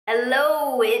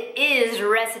Hello, it is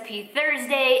Recipe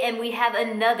Thursday and we have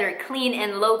another clean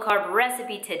and low carb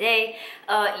recipe today.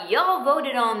 Y'all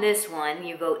voted on this one,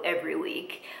 you vote every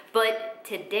week. But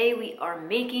today we are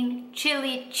making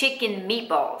chili chicken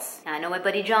meatballs. Now I know my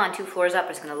buddy John, 2 floors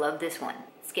up, is gonna love this one.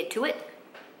 Let's get to it.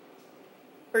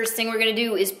 First thing we're gonna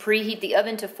do is preheat the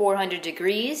oven to 400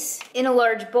 degrees. In a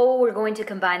large bowl, we're going to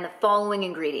combine the following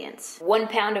ingredients. 1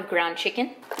 pound of ground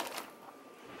chicken,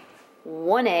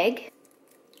 1 egg,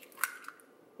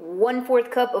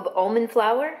 1/4 cup of almond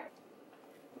flour,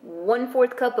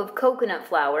 1/4 cup of coconut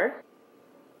flour,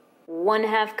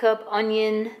 1/2 cup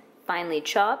onion finely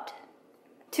chopped,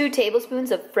 2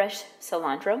 tablespoons of fresh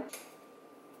cilantro,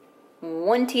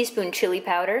 1 teaspoon chili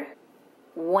powder,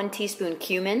 1 teaspoon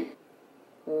cumin,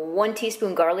 1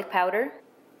 teaspoon garlic powder,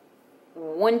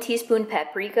 1 teaspoon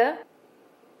paprika,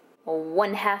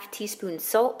 1/2 teaspoon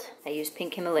salt, I use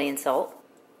pink Himalayan salt,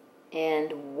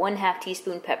 and 1/2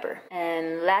 teaspoon pepper.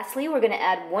 And lastly, we're gonna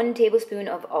add 1 tablespoon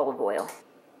of olive oil.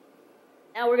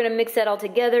 Now we're gonna mix that all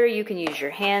together. You can use your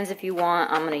hands if you want.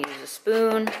 I'm gonna use a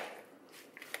spoon.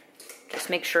 Just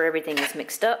make sure everything is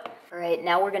mixed up. All right,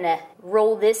 now we're gonna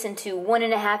roll this into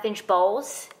 1.5 inch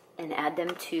balls and add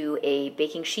them to a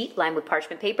baking sheet lined with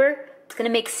parchment paper. It's gonna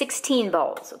make 16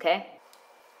 balls, okay?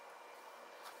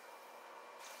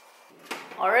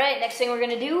 All right, next thing we're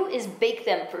gonna do is bake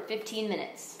them for 15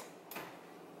 minutes.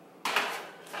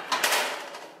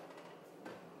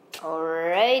 All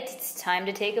right, it's time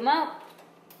to take them out.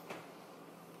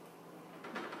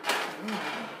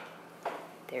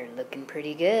 They're looking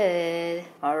pretty good.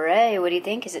 All right, what do you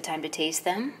think? Is it time to taste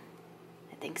them?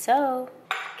 I think so.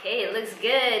 Okay, it looks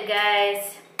good,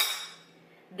 guys.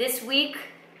 This week,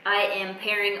 I am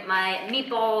pairing my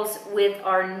meatballs with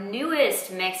our newest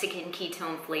Mexican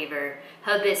ketone flavor,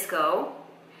 Hibisco.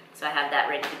 So I have that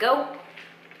ready to go.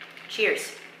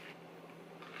 Cheers.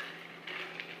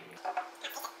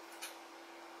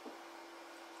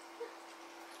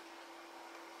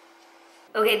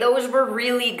 Okay, those were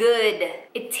really good.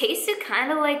 It tasted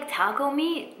kind of like taco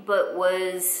meat, but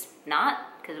was not,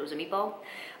 because it was a meatball.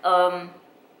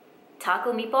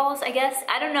 Taco meatballs, I guess?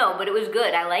 I don't know, but it was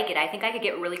good. I like it. I think I could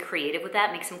get really creative with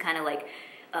that, make some kind of like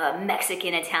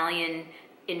Mexican, Italian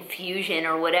infusion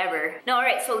or whatever. No, all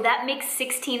right, so that makes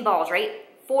 16 balls, right?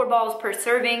 4 balls per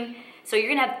serving. So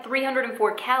you're gonna have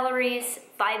 304 calories,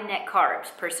 5 net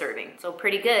carbs per serving. So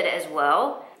pretty good as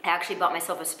well. I actually bought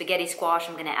myself a spaghetti squash.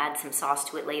 I'm gonna add some sauce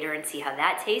to it later and see how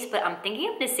that tastes, but I'm thinking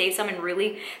I'm gonna save some and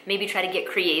really maybe try to get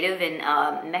creative in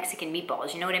Mexican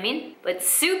meatballs, you know what I mean? But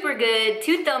super good,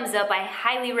 2 thumbs up. I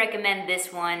highly recommend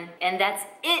this one. And that's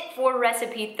it for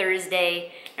Recipe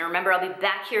Thursday. And remember, I'll be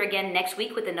back here again next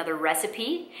week with another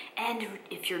recipe. And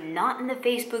if you're not in the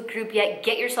Facebook group yet,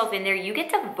 get yourself in there. You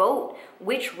get to vote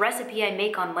which recipe I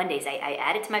make on Mondays. I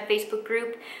add it to my Facebook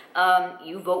group.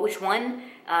 You vote which one.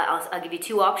 I'll give you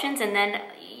 2 options and then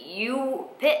you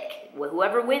pick.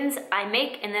 Whoever wins, I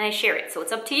make and then I share it. So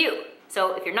it's up to you.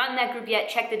 So if you're not in that group yet,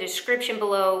 check the description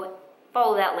below,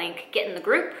 follow that link, get in the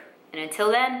group. And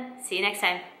until then, see you next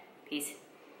time. Peace.